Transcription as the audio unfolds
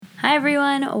Hi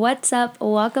everyone, what's up?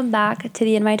 Welcome back to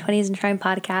the In My 20s and Trying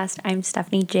podcast. I'm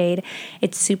Stephanie Jade.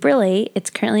 It's super late. It's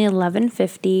currently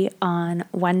 11:50 on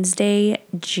Wednesday,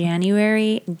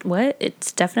 January. What?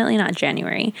 It's definitely not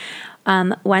January.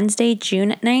 Wednesday,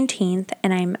 June 19th,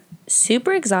 and I'm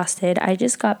super exhausted. I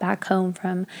just got back home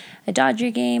from a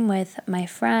Dodger game with my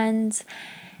friends.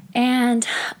 And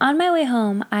on my way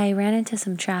home, I ran into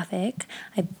some traffic.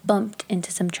 I bumped into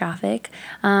some traffic.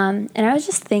 And I was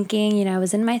just thinking, I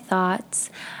was in my thoughts.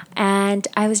 And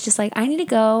I was just like, I need to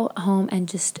go home and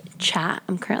just chat.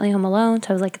 I'm currently home alone. So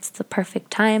I was like, it's the perfect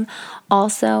time.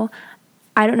 Also,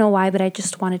 I don't know why, but I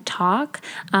just want to talk.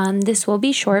 This will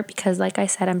be short because, like I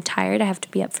said, I'm tired. I have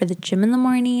to be up for the gym in the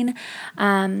morning.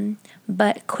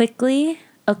 But quickly,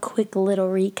 a quick little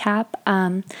recap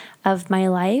of my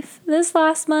life this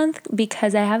last month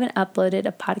because I haven't uploaded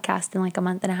a podcast in like a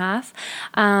month and a half.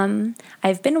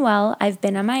 I've been well. I've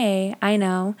been MIA. I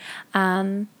know.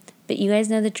 But you guys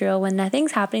know the drill. When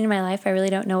nothing's happening in my life, I really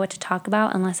don't know what to talk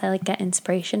about unless I get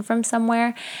inspiration from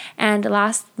somewhere. And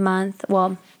last month,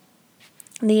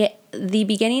 the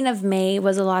beginning of May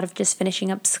was a lot of just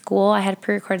finishing up school. I had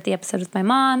pre-recorded the episode with my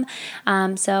mom.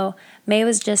 So May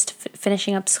was just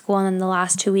finishing up school, and then the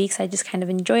last 2 weeks I just kind of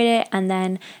enjoyed it. And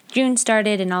then June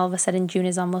started, and all of a sudden June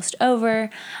is almost over.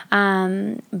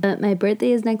 But my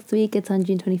birthday is next week. It's on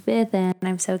June 25th, and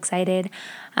I'm so excited.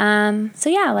 So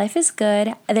yeah, life is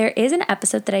good. There is an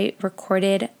episode that I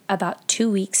recorded about 2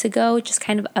 weeks ago, just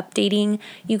kind of updating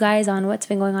you guys on what's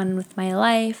been going on with my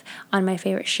life, on my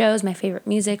favorite shows, my favorite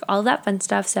music, all that fun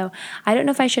stuff. So I don't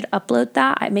know if I should upload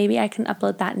that. Maybe I can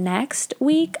upload that next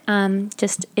week,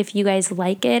 just if you guys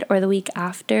like it, or the week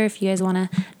after if you guys want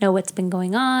to know what's been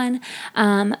going on.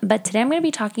 But today I'm going to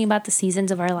be talking about the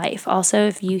seasons of our life. Also,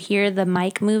 if you hear the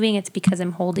mic moving, it's because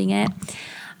I'm holding it.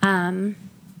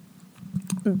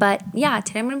 But yeah,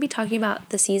 today I'm going to be talking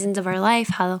about the seasons of our life,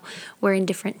 how we're in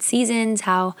different seasons,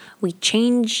 how we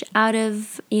change out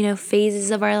of,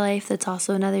 phases of our life. That's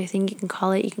also another thing you can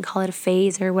call it. You can call it a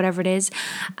phase or whatever it is.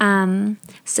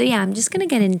 So yeah, I'm just going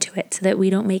to get into it so that we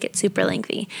don't make it super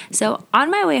lengthy. So on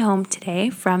my way home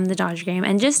today from the Dodger game,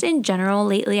 and just in general,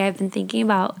 lately I've been thinking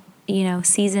about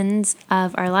seasons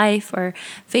of our life or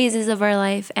phases of our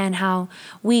life, and how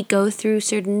we go through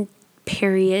certain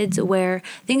periods where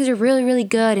things are really, really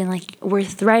good and like we're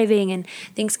thriving, and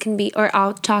things can be, or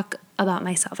I'll talk about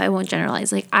myself. I won't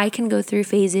generalize. Like I can go through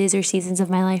phases or seasons of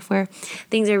my life where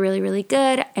things are really, really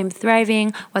good. I'm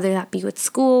thriving, whether that be with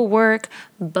school, work,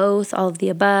 both, all of the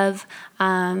above,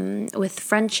 with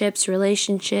friendships,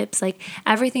 relationships, like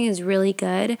everything is really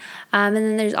good. And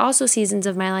then there's also seasons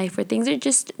of my life where things are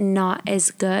just not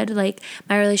as good. Like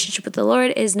my relationship with the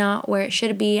Lord is not where it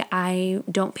should be. I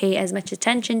don't pay as much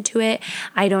attention to it.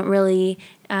 I don't really,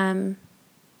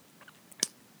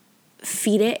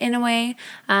 feed it in a way.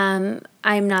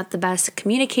 I'm not the best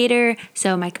communicator,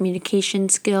 so my communication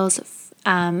skills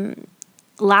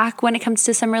lack when it comes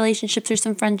to some relationships or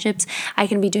some friendships. I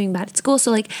can be doing bad at school. So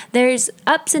like there's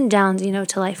ups and downs,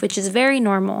 to life, which is very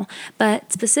normal.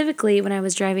 But specifically when I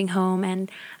was driving home, and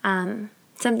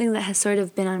something that has sort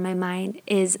of been on my mind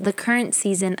is the current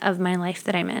season of my life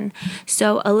that I'm in.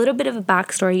 So a little bit of a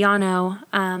backstory. Y'all know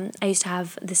I used to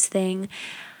have this thing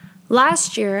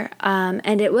last year,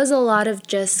 and it was a lot of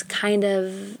just kind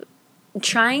of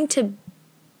trying to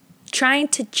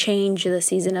change the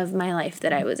season of my life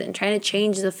that I was in, trying to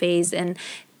change the phase and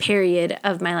period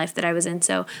of my life that I was in.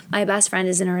 So my best friend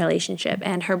is in a relationship,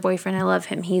 and her boyfriend, I love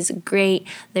him. He's great.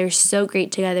 They're so great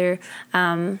together.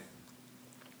 Like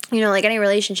any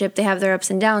relationship, they have their ups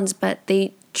and downs, but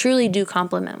they truly do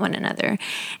complement one another.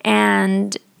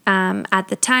 And at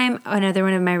the time, another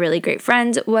one of my really great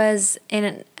friends was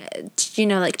in,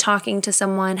 talking to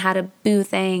someone, had a boo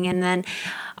thing, and then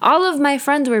all of my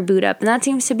friends were booed up. And that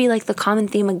seems to be like the common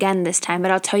theme again this time,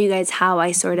 but I'll tell you guys how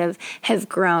I sort of have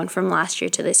grown from last year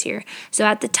to this year. So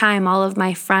at the time, all of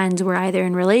my friends were either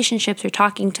in relationships or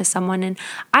talking to someone, and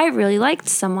I really liked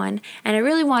someone, and I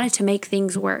really wanted to make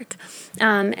things work.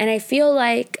 And I feel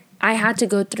like I had to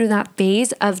go through that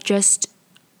phase of just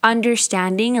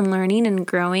understanding and learning and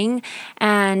growing,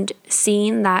 and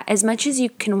seeing that as much as you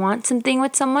can want something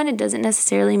with someone, it doesn't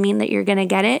necessarily mean that you're going to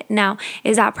get it. Now,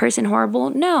 is that person horrible?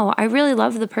 No, I really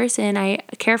love the person. I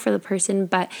care for the person,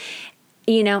 but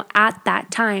at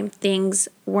that time, things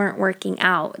weren't working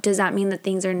out. Does that mean that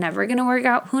things are never going to work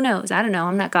out? Who knows? I don't know.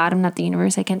 I'm not God. I'm not the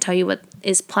universe. I can't tell you what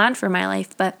is planned for my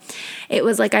life. But it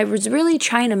was like I was really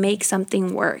trying to make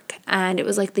something work. And it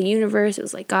was like the universe, it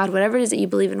was like God, whatever it is that you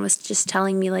believe in was just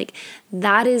telling me like,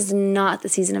 that is not the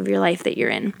season of your life that you're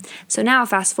in. So now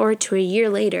fast forward to a year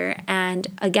later. And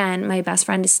again, my best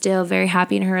friend is still very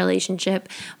happy in her relationship.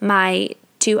 My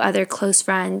two other close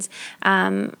friends,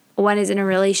 one is in a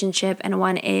relationship and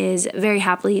one is very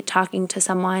happily talking to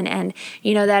someone. And,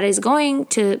 that is going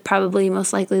to probably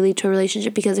most likely lead to a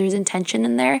relationship because there's intention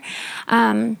in there.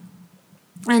 And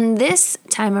this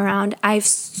time around, I'm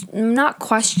not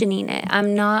questioning it.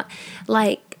 I'm not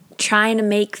like trying to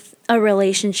make a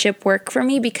relationship work for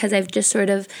me because I've just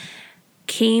sort of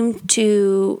came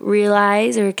to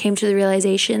the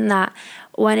realization that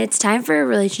when it's time for a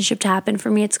relationship to happen for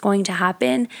me, it's going to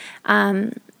happen.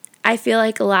 I feel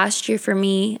like last year for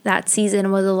me, that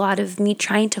season was a lot of me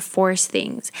trying to force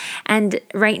things. And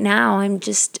right now I'm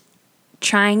just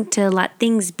trying to let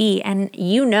things be. And if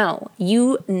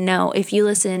you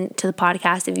listen to the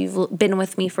podcast, if you've been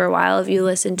with me for a while, if you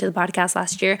listened to the podcast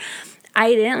last year,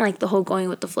 I didn't like the whole going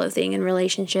with the flow thing in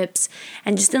relationships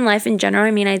and just in life in general.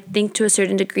 I mean, I think to a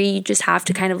certain degree, you just have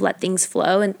to kind of let things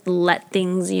flow and let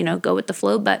things, go with the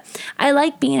flow. But I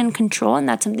like being in control, and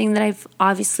that's something that I've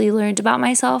obviously learned about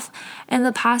myself in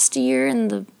the past year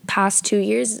and the past 2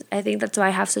 years. I think that's why I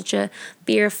have such a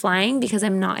fear of flying, because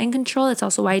I'm not in control. It's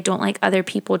also why I don't like other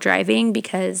people driving,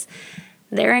 because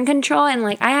they're in control and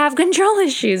like I have control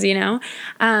issues,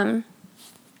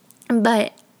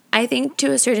 But I think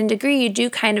to a certain degree, you do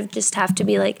kind of just have to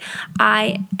be like,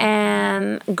 I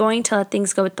am going to let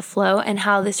things go with the flow. And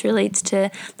how this relates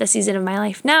to the season of my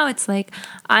life now, it's like,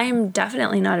 I'm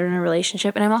definitely not in a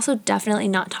relationship, and I'm also definitely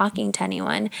not talking to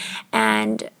anyone.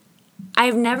 And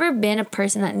I've never been a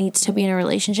person that needs to be in a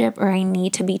relationship or I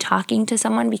need to be talking to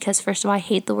someone, because first of all, I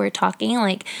hate the word talking.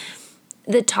 Like,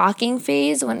 the talking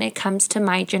phase when it comes to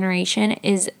my generation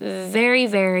is very,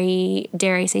 very,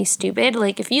 dare I say, stupid.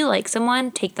 Like, if you like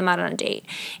someone, take them out on a date.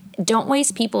 Don't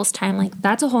waste people's time. Like,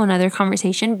 that's a whole nother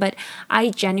conversation, but I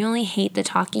genuinely hate the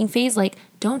talking phase. Like,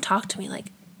 don't talk to me.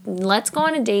 Like, let's go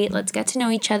on a date. Let's get to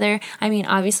know each other. I mean,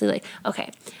 obviously,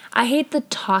 okay. I hate the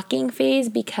talking phase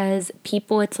because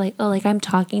people, it's like, oh, I'm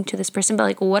talking to this person,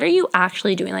 but what are you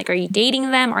actually doing? Are you dating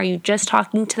them? Are you just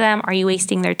talking to them? Are you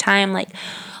wasting their time?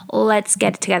 Let's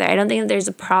get it together. I don't think that there's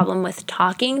a problem with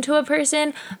talking to a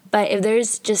person, but if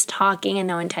there's just talking and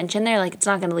no intention there, it's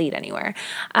not going to lead anywhere.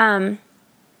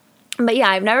 But yeah,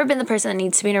 I've never been the person that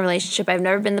needs to be in a relationship. I've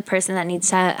never been the person that needs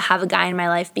to have a guy in my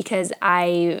life, because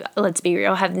let's be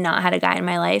real, have not had a guy in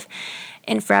my life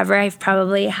in forever. I've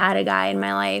probably had a guy in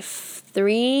my life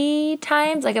 3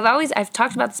 times. I've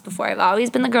talked about this before. I've always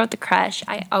been the girl with the crush.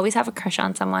 I always have a crush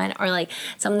on someone, or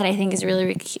someone that I think is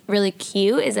really, really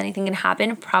cute. Is anything going to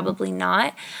happen? Probably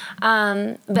not.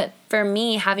 But for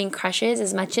me, having crushes,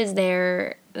 as much as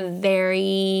they're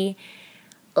very,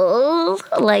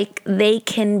 they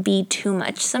can be too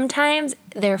much sometimes,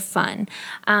 they're fun.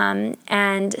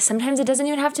 And sometimes it doesn't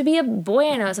even have to be a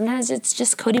boy I know. Sometimes it's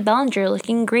just Cody Bellinger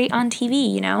looking great on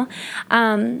TV,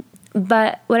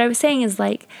 But what I was saying is,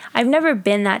 I've never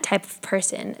been that type of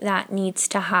person that needs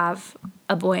to have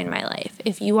a boy in my life.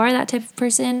 If you are that type of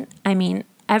person, I mean,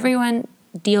 everyone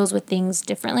deals with things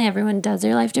differently. Everyone does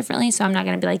their life differently. So I'm not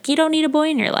going to be like, you don't need a boy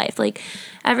in your life.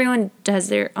 Everyone does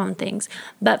their own things.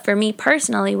 But for me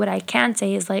personally, what I can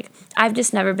say is, I've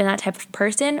just never been that type of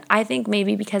person. I think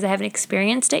maybe because I haven't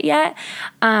experienced it yet.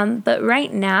 But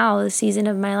right now, the season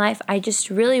of my life, I just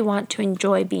really want to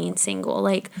enjoy being single.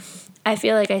 I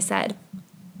feel like I said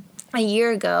a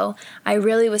year ago, I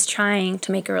really was trying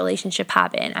to make a relationship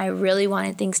happen. I really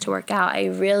wanted things to work out. I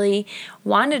really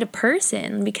wanted a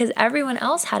person because everyone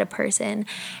else had a person.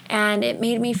 And it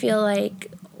made me feel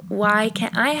like, why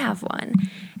can't I have one?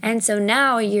 And so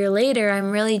now, a year later, I'm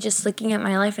really just looking at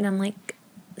my life and I'm like,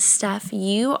 Steph,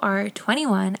 you are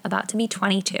 21, about to be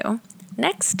 22.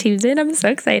 Next Tuesday, and I'm so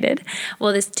excited.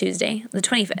 Well, this Tuesday, the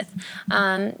 25th.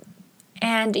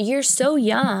 And you're so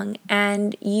young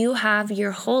and you have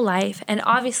your whole life. And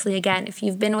obviously, again, if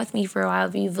you've been with me for a while,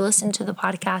 if you've listened to the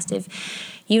podcast, if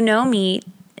you know me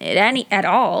at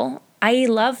all, I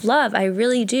love love. I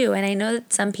really do. And I know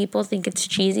that some people think it's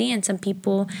cheesy and some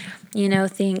people,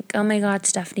 think, oh my God,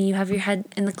 Stephanie, you have your head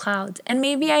in the clouds. And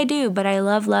maybe I do, but I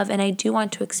love love and I do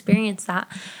want to experience that.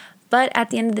 But at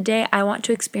the end of the day, I want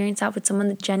to experience that with someone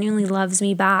that genuinely loves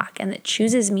me back and that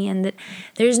chooses me and that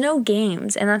there's no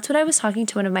games. And that's what I was talking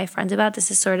to one of my friends about.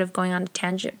 This is sort of going on a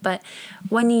tangent. But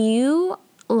when you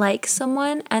like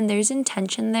someone and there's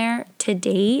intention there to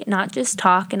date, not just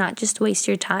talk and not just waste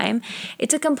your time,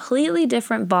 it's a completely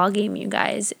different ballgame, you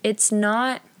guys. It's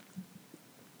not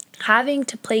having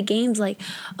to play games like,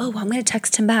 oh, I'm going to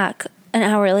text him back an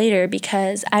hour later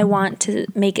because I want to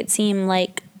make it seem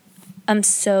like I'm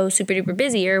so super duper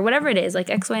busy or whatever it is, like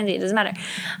X, Y, and Z, it doesn't matter.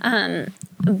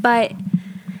 But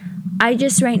I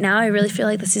just, right now, I really feel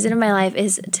like the season of my life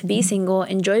is to be single,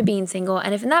 enjoy being single.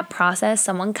 And if in that process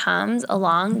someone comes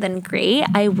along, then great.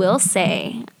 I will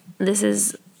say,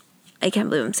 I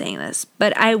can't believe I'm saying this,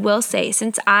 but I will say,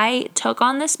 since I took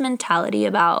on this mentality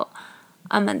about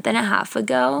a month and a half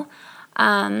ago,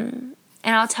 and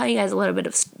I'll tell you guys a little bit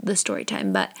of the story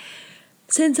time, but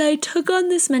since I took on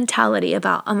this mentality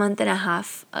about a month and a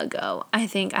half ago, I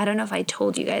don't know if I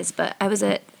told you guys, but I was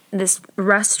at this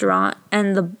restaurant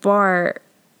and the bartender,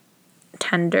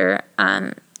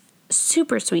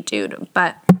 super sweet dude,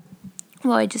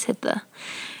 I just hit the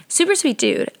super sweet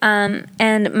dude.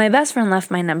 And my best friend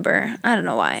left my number. I don't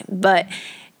know why, but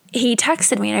he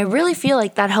texted me and I really feel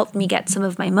like that helped me get some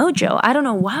of my mojo. I don't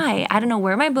know why. I don't know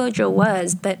where my mojo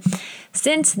was, but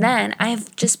since then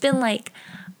I've just been like,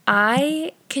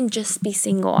 I can just be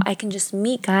single. I can just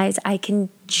meet guys. I can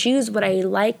choose what I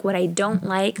like, what I don't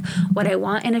like, what I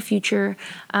want in a future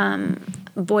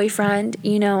boyfriend.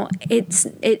 You know,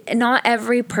 not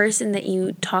every person that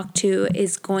you talk to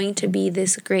is going to be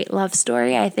this great love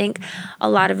story. I think a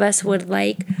lot of us would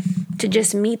like to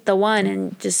just meet the one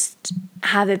and just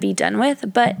have it be done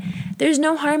with, but there's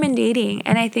no harm in dating.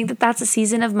 And I think that that's a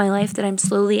season of my life that I'm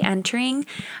slowly entering,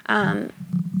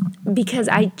 because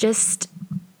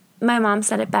my mom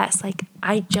said it best, like,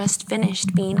 I just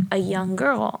finished being a young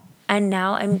girl and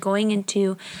now I'm going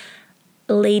into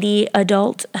lady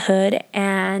adulthood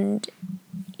and,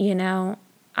 you know,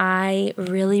 I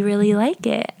really, really like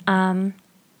it. I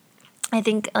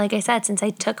think, like I said, since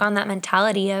I took on that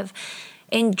mentality of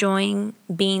enjoying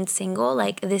being single,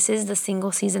 like, this is the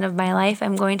single season of my life.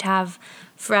 I'm going to have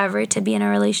forever to be in a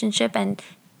relationship and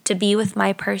to be with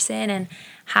my person and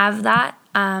have that.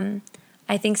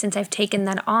 I think since I've taken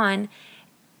that on,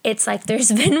 it's like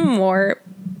there's been more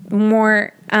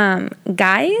guys,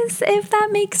 if that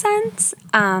makes sense.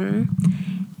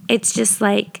 It's just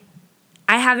like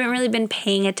I haven't really been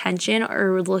paying attention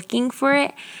or looking for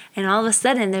it, and all of a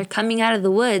sudden they're coming out of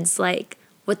the woods like,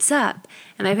 what's up?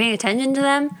 Am I paying attention to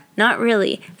them? Not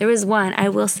really. There was one, I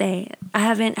will say, I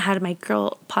haven't had my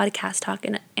girl podcast talk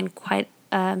in quite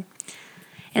in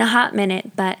a hot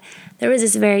minute, but there was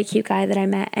this very cute guy that I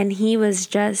met, and he was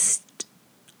just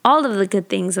all of the good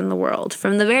things in the world.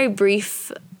 From the very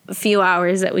brief few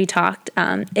hours that we talked,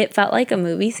 it felt like a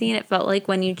movie scene. It felt like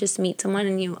when you just meet someone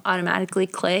and you automatically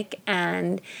click,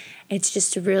 and it's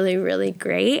just really, really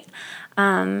great.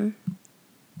 That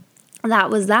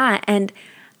was that. And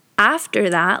after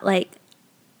that, like,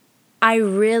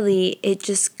 it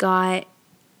just got,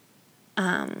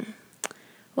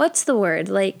 what's the word?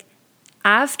 Like,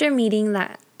 after meeting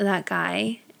that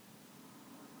guy,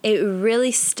 it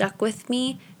really stuck with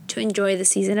me to enjoy the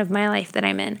season of my life that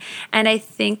I'm in. And I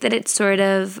think that it's sort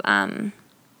of, I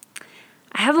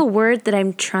have a word that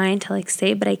I'm trying to like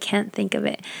say, but I can't think of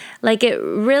it. Like, it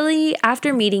really,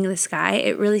 after meeting this guy,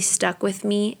 it really stuck with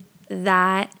me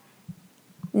that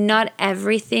not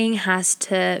everything has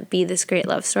to be this great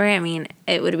love story. I mean,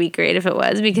 it would be great if it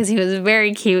was, because he was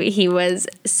very cute. He was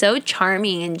so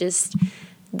charming and just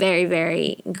very,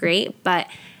 very great. But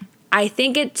I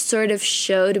think it sort of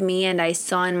showed me, and I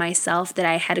saw in myself, that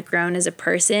I had grown as a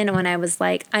person when I was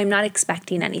like, I'm not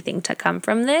expecting anything to come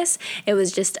from this. It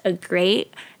was just a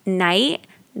great night.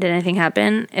 Did anything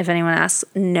happen? If anyone asks,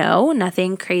 no,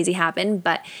 nothing crazy happened.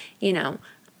 But, you know,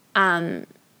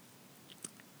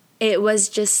 it was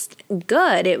just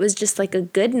good. It was just like a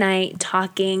good night,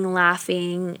 talking,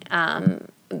 laughing,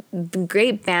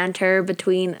 great banter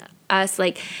between us.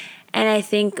 Like, and I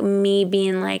think me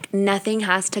being like, nothing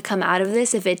has to come out of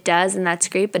this. If it does, then that's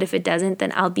great. But if it doesn't,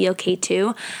 then I'll be okay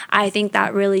too. I think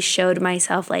that really showed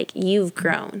myself like, you've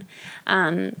grown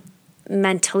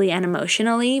mentally and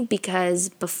emotionally, because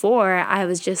before I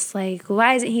was just like,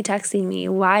 why isn't he texting me?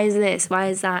 Why is this? Why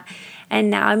is that? And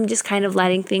now I'm just kind of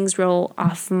letting things roll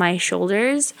off my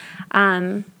shoulders.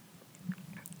 I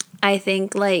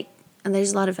think like, and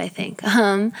there's a lot of I think.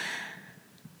 I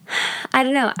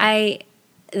don't know.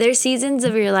 There's seasons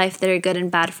of your life that are good and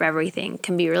bad for everything. It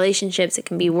can be relationships, it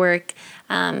can be work.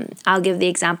 I'll give the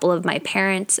example of my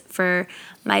parents. For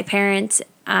my parents,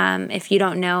 if you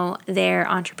don't know, they're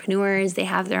entrepreneurs. They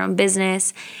have their own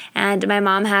business. And my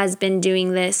mom has been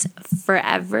doing this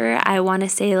forever. I want to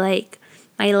say like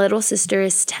my little sister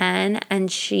is 10 and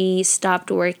she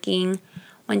stopped working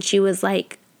when she was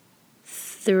like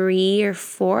 3 or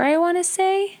 4, I want to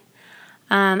say.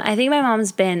 I think my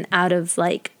mom's been out of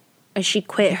like, she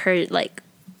quit her like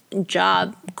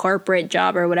job, corporate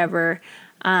job or whatever,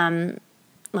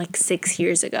 like 6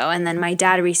 years ago. And then my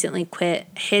dad recently quit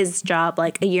his job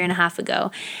like a year and a half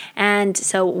ago. And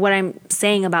so what I'm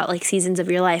saying about like seasons of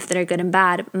your life that are good and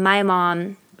bad, my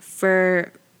mom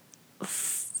for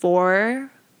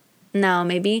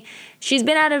maybe she's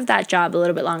been out of that job a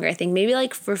little bit longer. I think maybe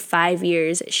like for 5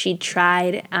 years, she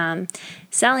tried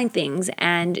selling things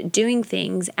and doing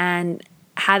things and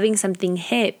having something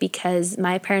hit, because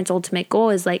my parents' ultimate goal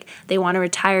is like they want to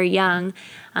retire young,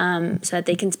 so that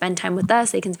they can spend time with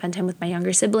us, they can spend time with my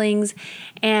younger siblings.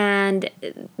 And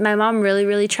my mom really,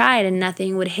 really tried and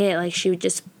nothing would hit. Like she would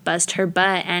just bust her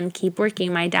butt and keep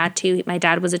working. My dad too. My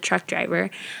dad was a truck driver.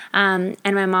 And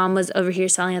my mom was over here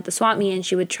selling at the swap meet, and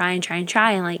she would try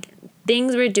and like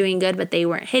things were doing good, but they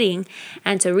weren't hitting.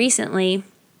 And so recently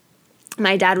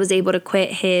my dad was able to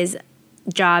quit his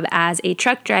job as a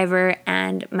truck driver,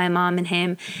 and my mom and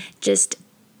him just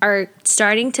are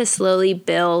starting to slowly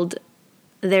build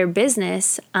their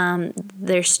business,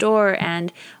 their store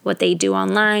and what they do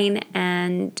online.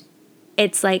 And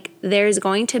it's like there's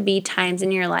going to be times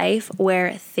in your life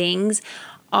where things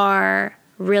are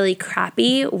really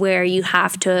crappy, where you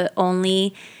have to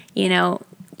only,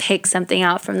 pick something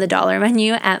out from the dollar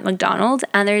menu at McDonald's.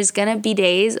 And there's going to be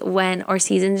days or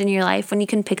seasons in your life when you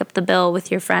can pick up the bill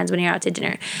with your friends when you're out to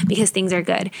dinner because things are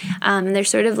good. There's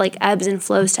sort of like ebbs and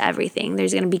flows to everything.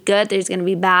 There's going to be good, there's going to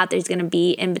be bad, there's going to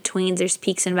be in betweens, there's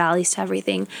peaks and valleys to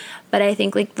everything. But I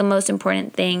think like the most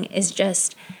important thing is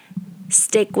just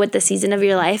stick with the season of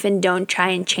your life and don't try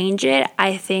and change it.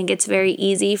 I think it's very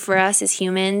easy for us as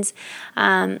humans.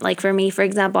 Like for me, for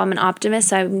example, I'm an optimist,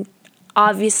 so I'm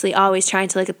obviously always trying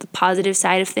to look at the positive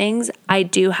side of things. I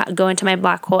do go into my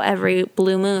black hole every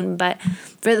blue moon, but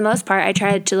for the most part, I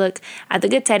try to look at the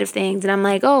good side of things. And I'm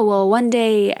like, oh, well, one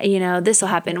day, this will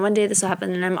happen. One day this will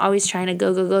happen. And I'm always trying to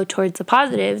go towards the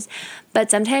positives. But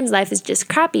sometimes life is just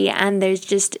crappy and there's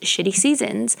just shitty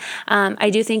seasons. I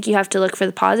do think you have to look for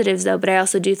the positives though, but I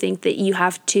also do think that you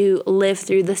have to live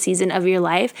through the season of your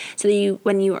life so that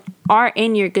when you are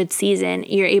in your good season,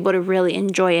 you're able to really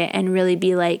enjoy it and really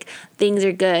be like, things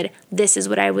are good. This is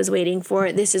what I was waiting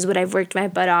for. This is what I've worked my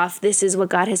butt off. This is what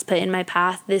God has put in my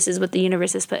path. This is what the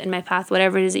universe has put in my path,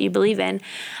 whatever it is that you believe in.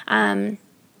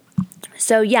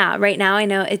 So yeah, right now I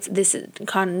know this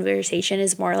conversation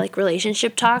is more like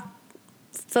relationship talk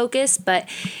focus, but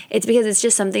it's because it's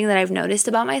just something that I've noticed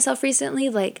about myself recently.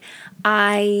 Like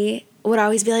I would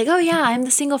always be like, oh yeah, I'm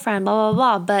the single friend, blah,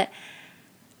 blah, blah. But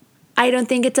I don't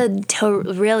think it's until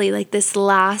really like this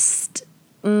last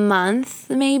month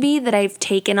maybe that I've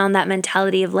taken on that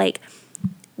mentality of like,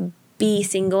 be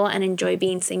single and enjoy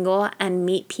being single and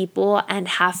meet people and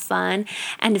have fun.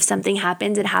 And if something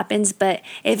happens, it happens. But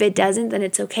if it doesn't, then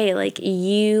it's okay. Like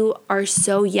you are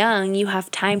so young, you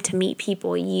have time to meet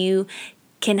people. You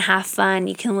can have fun,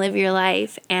 you can live your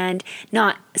life, and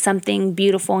not something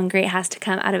beautiful and great has to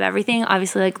come out of everything.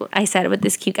 Obviously, like I said with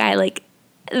this cute guy, like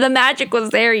the magic was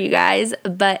there, you guys,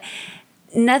 but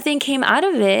nothing came out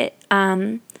of it.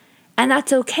 And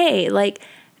that's okay. Like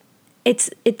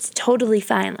it's totally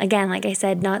fine. Again, like I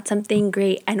said, not something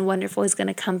great and wonderful is going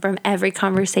to come from every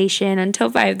conversation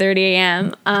until 5:30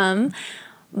 a.m.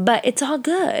 But it's all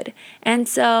good. And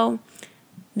so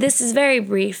this is very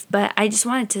brief, but I just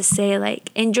wanted to say,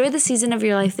 like, enjoy the season of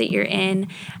your life that you're in.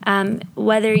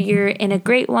 Whether you're in a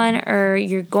great one or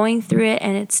you're going through it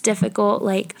and it's difficult,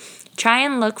 like, try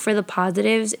and look for the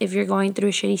positives. If you're going through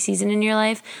a shitty season in your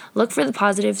life, look for the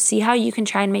positives, see how you can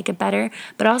try and make it better,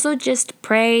 but also just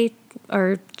pray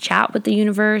or chat with the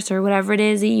universe or whatever it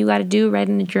is that you got to do, write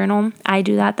in a journal. I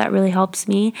do that. That really helps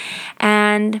me.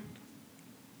 And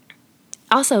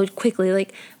also quickly,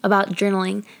 like about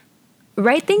journaling,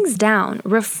 write things down,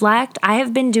 reflect. I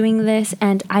have been doing this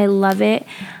and I love it.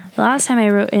 The last time I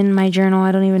wrote in my journal,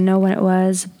 I don't even know when it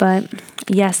was, but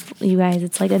yes, you guys,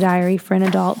 it's like a diary for an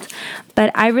adult.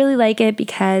 But I really like it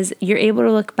because you're able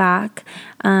to look back.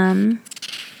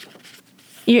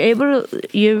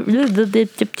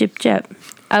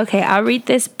 Okay, I'll read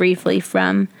this briefly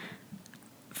from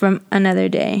another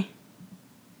day.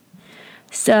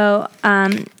 So,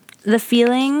 the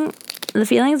feelings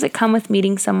that come with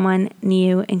meeting someone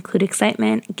new include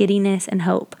excitement, giddiness, and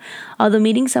hope. Although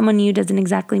meeting someone new doesn't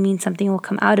exactly mean something will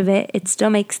come out of it, it still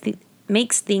makes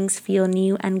things feel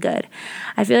new and good.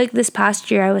 I feel like this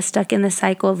past year I was stuck in the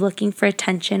cycle of looking for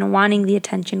attention, wanting the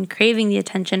attention, craving the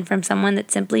attention from someone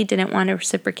that simply didn't want to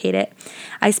reciprocate it.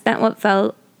 I spent what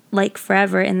felt like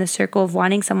forever in the circle of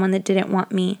wanting someone that didn't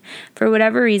want me. For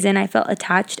whatever reason, I felt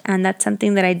attached, and that's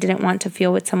something that I didn't want to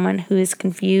feel with someone who is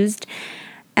confused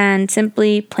and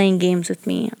simply playing games with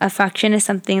me. Affection is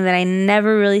something that I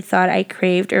never really thought I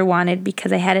craved or wanted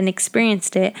because I hadn't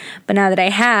experienced it, but now that I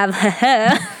have,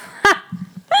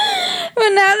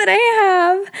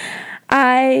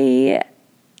 I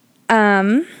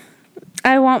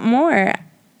want more.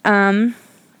 We're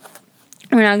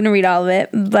not going to read all of it,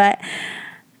 but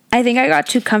I think I got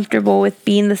too comfortable with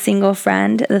being the single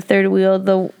friend, the third wheel,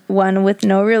 the one with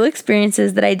no real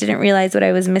experiences, that I didn't realize what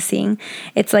I was missing.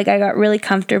 It's like I got really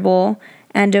comfortable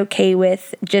and okay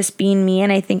with just being me,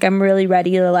 and I think I'm really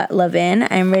ready to let love in.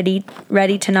 I'm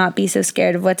ready to not be so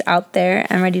scared of what's out there.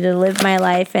 I'm ready to live my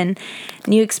life and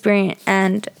new experience,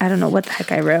 and I don't know what the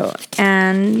heck I wrote,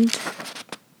 and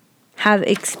have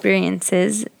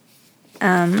experiences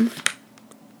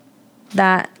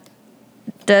that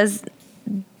does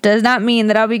not mean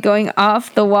that I'll be going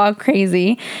off the wall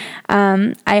crazy.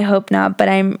 I hope not, but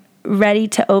I'm ready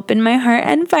to open my heart,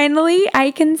 and finally I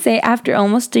can say, after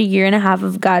almost 1.5 years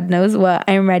of God knows what,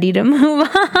 I'm ready to move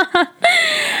on.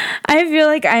 I feel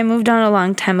like I moved on a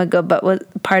long time ago,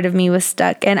 but part of me was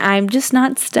stuck, and I'm just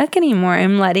not stuck anymore.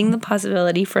 I'm letting the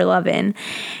possibility for love in,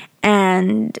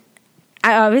 and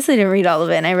I obviously didn't read all of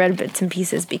it, and I read bits and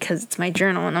pieces because it's my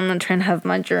journal, and I'm not trying to have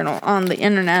my journal on the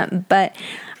internet, but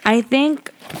I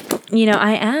think,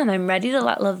 I'm ready to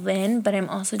let love in, but I'm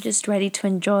also just ready to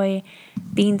enjoy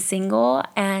being single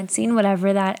and seeing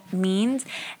whatever that means,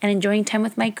 and enjoying time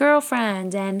with my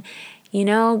girlfriend, and,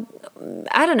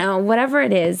 I don't know, whatever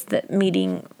it is that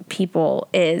meeting people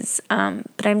is,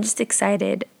 but I'm just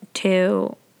excited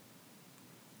to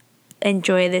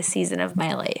enjoy this season of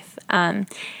my life.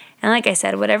 And like I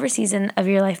said, whatever season of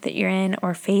your life that you're in,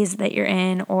 or phase that you're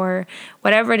in, or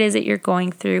whatever it is that you're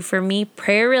going through, for me,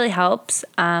 prayer really helps.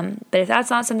 But if that's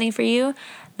not something for you,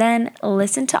 then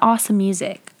listen to awesome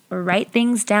music, write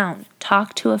things down,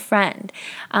 talk to a friend.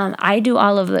 I do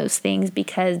all of those things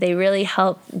because they really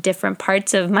help different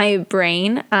parts of my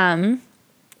brain.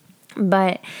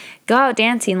 But go out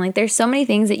dancing. Like, there's so many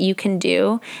things that you can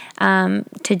do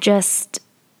to just,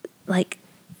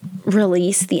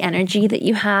 release the energy that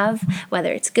you have,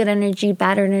 whether it's good energy,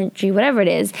 bad energy, whatever it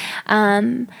is.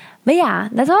 But yeah,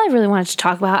 that's all I really wanted to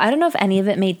talk about. I don't know if any of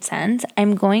it made sense.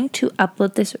 I'm going to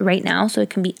upload this right now so it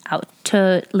can be out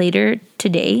to later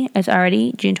today. It's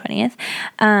already June 20th.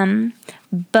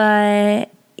 But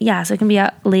yeah, so it can be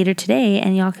out later today,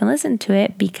 and y'all can listen to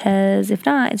it, because if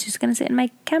not, it's just going to sit in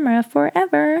my camera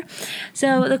forever.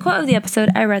 So the quote of the episode,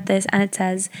 I read this, and it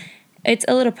says, it's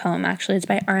a little poem actually. It's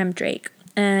by R.M. Drake.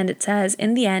 And it says,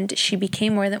 in the end, she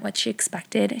became more than what she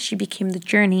expected. She became the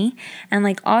journey. And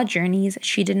like all journeys,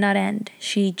 she did not end.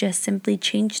 She just simply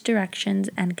changed directions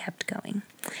and kept going.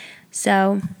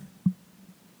 So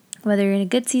whether you're in a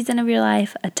good season of your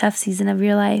life, a tough season of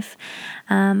your life,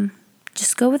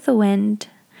 just go with the wind.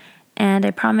 And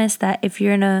I promise that if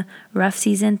you're in a rough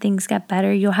season, things get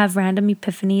better. You'll have random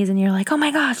epiphanies, and you're like, oh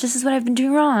my gosh, this is what I've been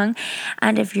doing wrong.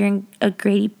 And if you're in a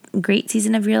great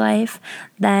season of your life,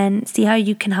 then see how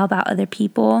you can help out other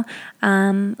people,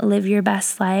 live your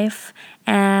best life.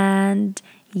 And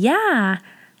yeah,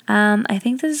 I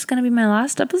think this is going to be my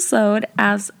last episode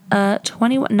as a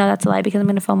 21. No, that's a lie, because I'm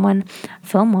going to film one.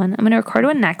 I'm going to record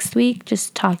one next week,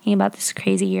 just talking about this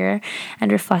crazy year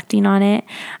and reflecting on it.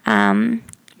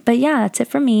 But yeah, that's it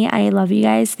for me. I love you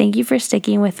guys. Thank you for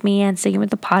sticking with me and sticking with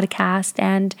the podcast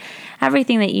and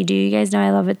everything that you do. You guys know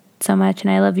I love it so much, and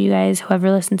I love you guys,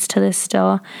 whoever listens to this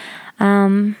still.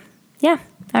 Yeah. All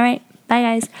right. Bye,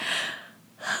 guys.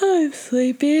 I'm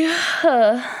sleepy.